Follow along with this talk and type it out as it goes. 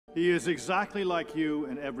He is exactly like you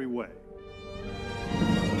in every way.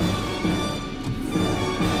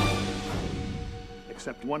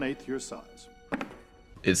 Except 1/8 your size.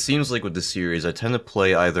 It seems like with the series, I tend to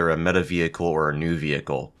play either a meta vehicle or a new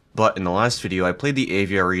vehicle. But in the last video, I played the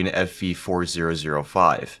Aviarine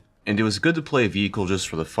FV4005. And it was good to play a vehicle just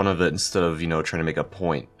for the fun of it instead of, trying to make a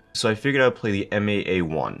point. So I figured I'd play the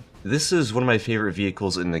M18A1. This is one of my favorite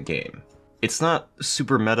vehicles in the game. It's not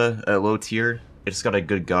super meta at low tier, it's got a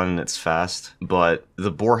good gun and it's fast, but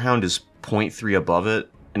the Boarhound is 0.3 above it,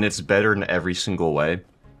 and it's better in every single way.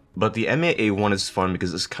 But the M18A1 is fun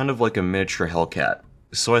because it's kind of like a miniature Hellcat,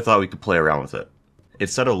 so I thought we could play around with it.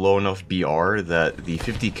 It's at a low enough BR that the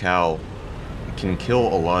 50 cal can kill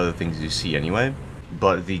a lot of the things you see anyway,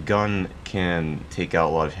 but the gun can take out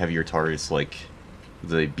a lot of heavier targets like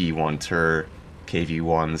the B1 Tur,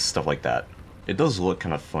 KV1s, stuff like that. It does look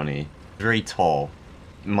kind of funny. Very tall.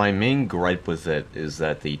 My main gripe with it is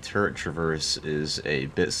that the turret traverse is a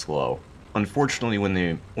bit slow. Unfortunately, when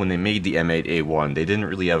they made the M8A1, they didn't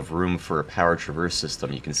really have room for a power traverse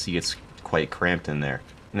system. You can see it's quite cramped in there.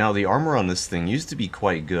 Now, the armor on this thing used to be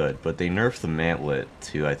quite good, but they nerfed the mantlet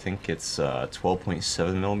to, I think it's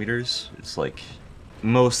 12.7mm. It's like,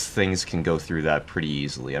 most things can go through that pretty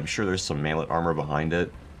easily. I'm sure there's some mantlet armor behind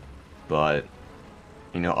it, but,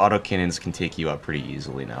 autocannons can take you out pretty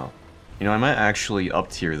easily now. I might actually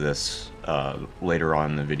up tier this later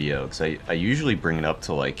on in the video, because I usually bring it up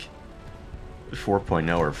to like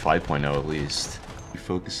 4.0 or 5.0 at least.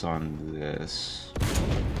 Focus on this.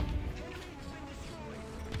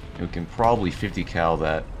 We can probably 50 cal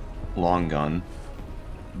that long gun,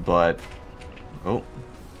 but oh.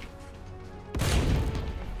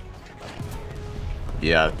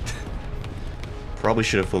 Yeah, probably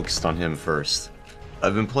should have focused on him first.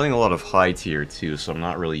 I've been playing a lot of high tier too, so I'm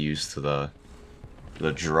not really used to the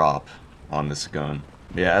drop on this gun.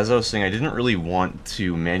 Yeah, as I was saying, I didn't really want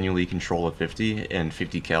to manually control a 50 and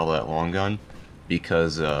 50 cal that long gun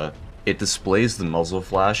because it displays the muzzle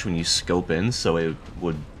flash when you scope in, so it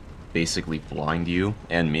would basically blind you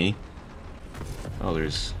and me. Oh,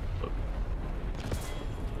 there's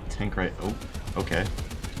a tank right. Oh, okay.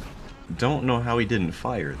 Don't know how he didn't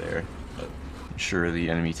fire there, but I'm sure the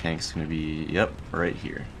enemy tank's gonna be, yep, right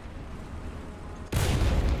here.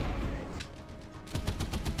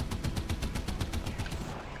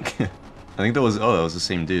 I think that was, oh, that was the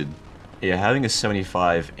same dude. Yeah, having a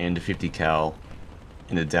 75 and a 50 cal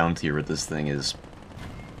in a down tier with this thing is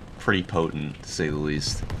pretty potent, to say the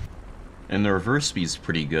least. And the reverse speed's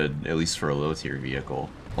pretty good, at least for a low tier vehicle.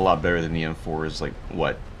 A lot better than the M4's, like,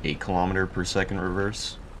 what, 8 km/s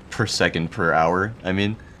reverse? Per second per hour, I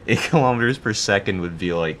mean. 8 km/s would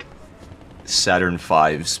be like Saturn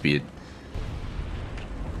V speed.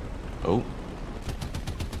 Oh.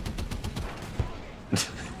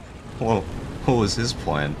 Whoa, what was his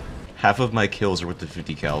plan? Half of my kills are with the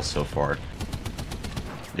 50 cal so far.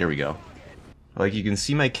 There we go. Like, you can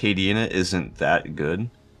see my KD in it isn't that good,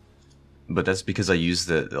 but that's because I used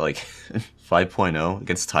it, like, 5.0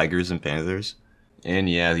 against Tigers and Panthers. And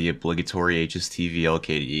yeah, the obligatory HST VL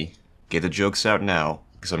KD. Get the jokes out now,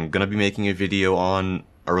 because I'm gonna be making a video on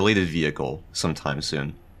a related vehicle sometime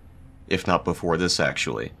soon. If not before this,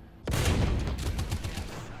 actually.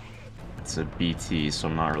 It's a BT, so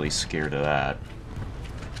I'm not really scared of that.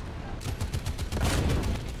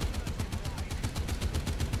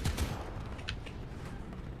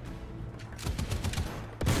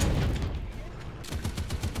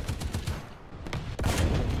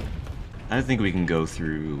 I think we can go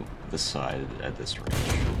through the side at this range.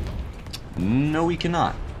 No, we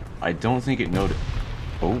cannot. I don't think it noted.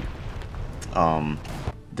 Oh.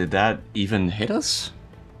 Did that even hit us?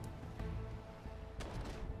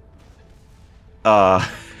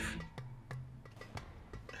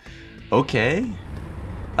 Okay.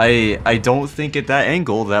 I don't think at that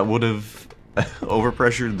angle that would have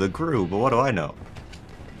overpressured the crew, but what do I know?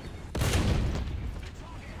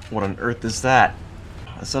 What on earth is that?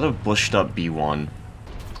 Is that a bushed up B1?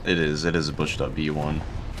 It is a bushed up B1.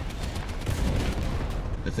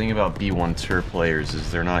 The thing about B1 Tur players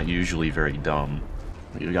is they're not usually very dumb.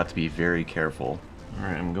 You've got to be very careful.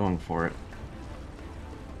 Alright, I'm going for it.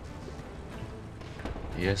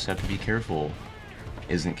 Yes, have to be careful.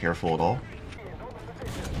 Isn't careful at all.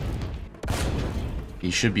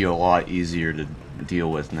 He should be a lot easier to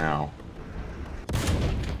deal with now.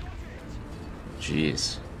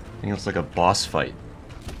 Jeez. I think it's like a boss fight.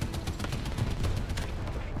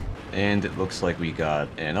 And it looks like we got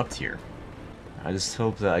an up tier. I just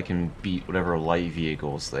hope that I can beat whatever light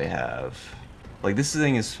vehicles they have. Like, this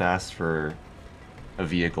thing is fast for a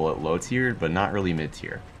vehicle at low tier, but not really mid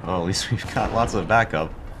tier. Oh, at least we've got lots of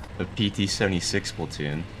backup. A PT-76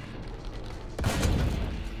 platoon.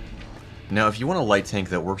 Now, if you want a light tank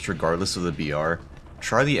that works regardless of the BR,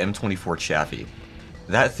 try the M24 Chaffee.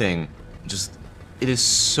 That thing, it is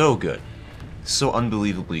so good. So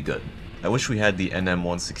unbelievably good. I wish we had the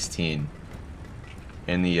NM116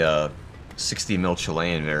 and the 60mm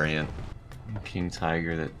Chilean variant. King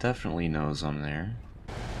Tiger, that definitely knows I'm there.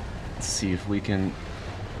 Let's see if we can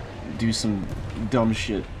do some dumb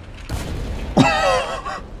shit.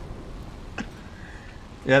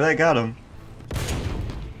 Yeah, that got him.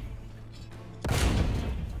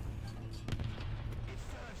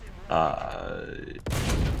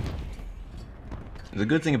 The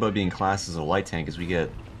good thing about being classed as a light tank is we get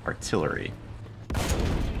artillery.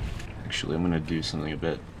 Actually, I'm gonna do something a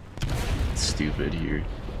bit stupid here.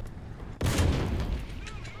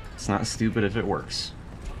 It's not stupid if it works.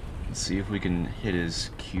 Let's see if we can hit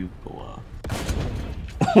his cupola.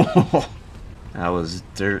 That was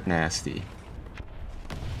dirt nasty.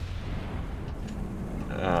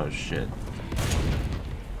 Oh shit.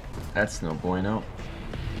 That's no bueno.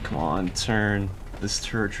 Come on, turn. This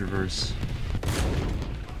turret traverse.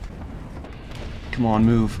 Come on,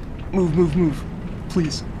 move. Move, move, move.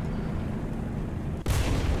 Please.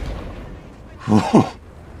 Oh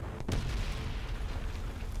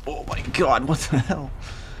my god, what the hell?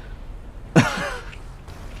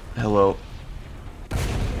 Hello.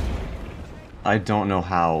 I don't know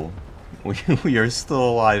how we are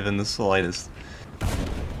still alive in the slightest.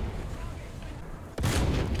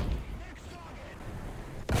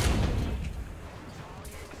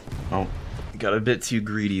 Oh, got a bit too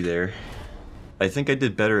greedy there. I think I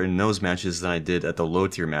did better in those matches than I did at the low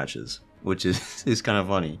tier matches, which is kind of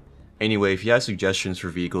funny. Anyway, if you have suggestions for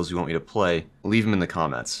vehicles you want me to play, leave them in the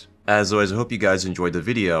comments. As always, I hope you guys enjoyed the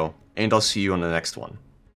video, and I'll see you on the next one.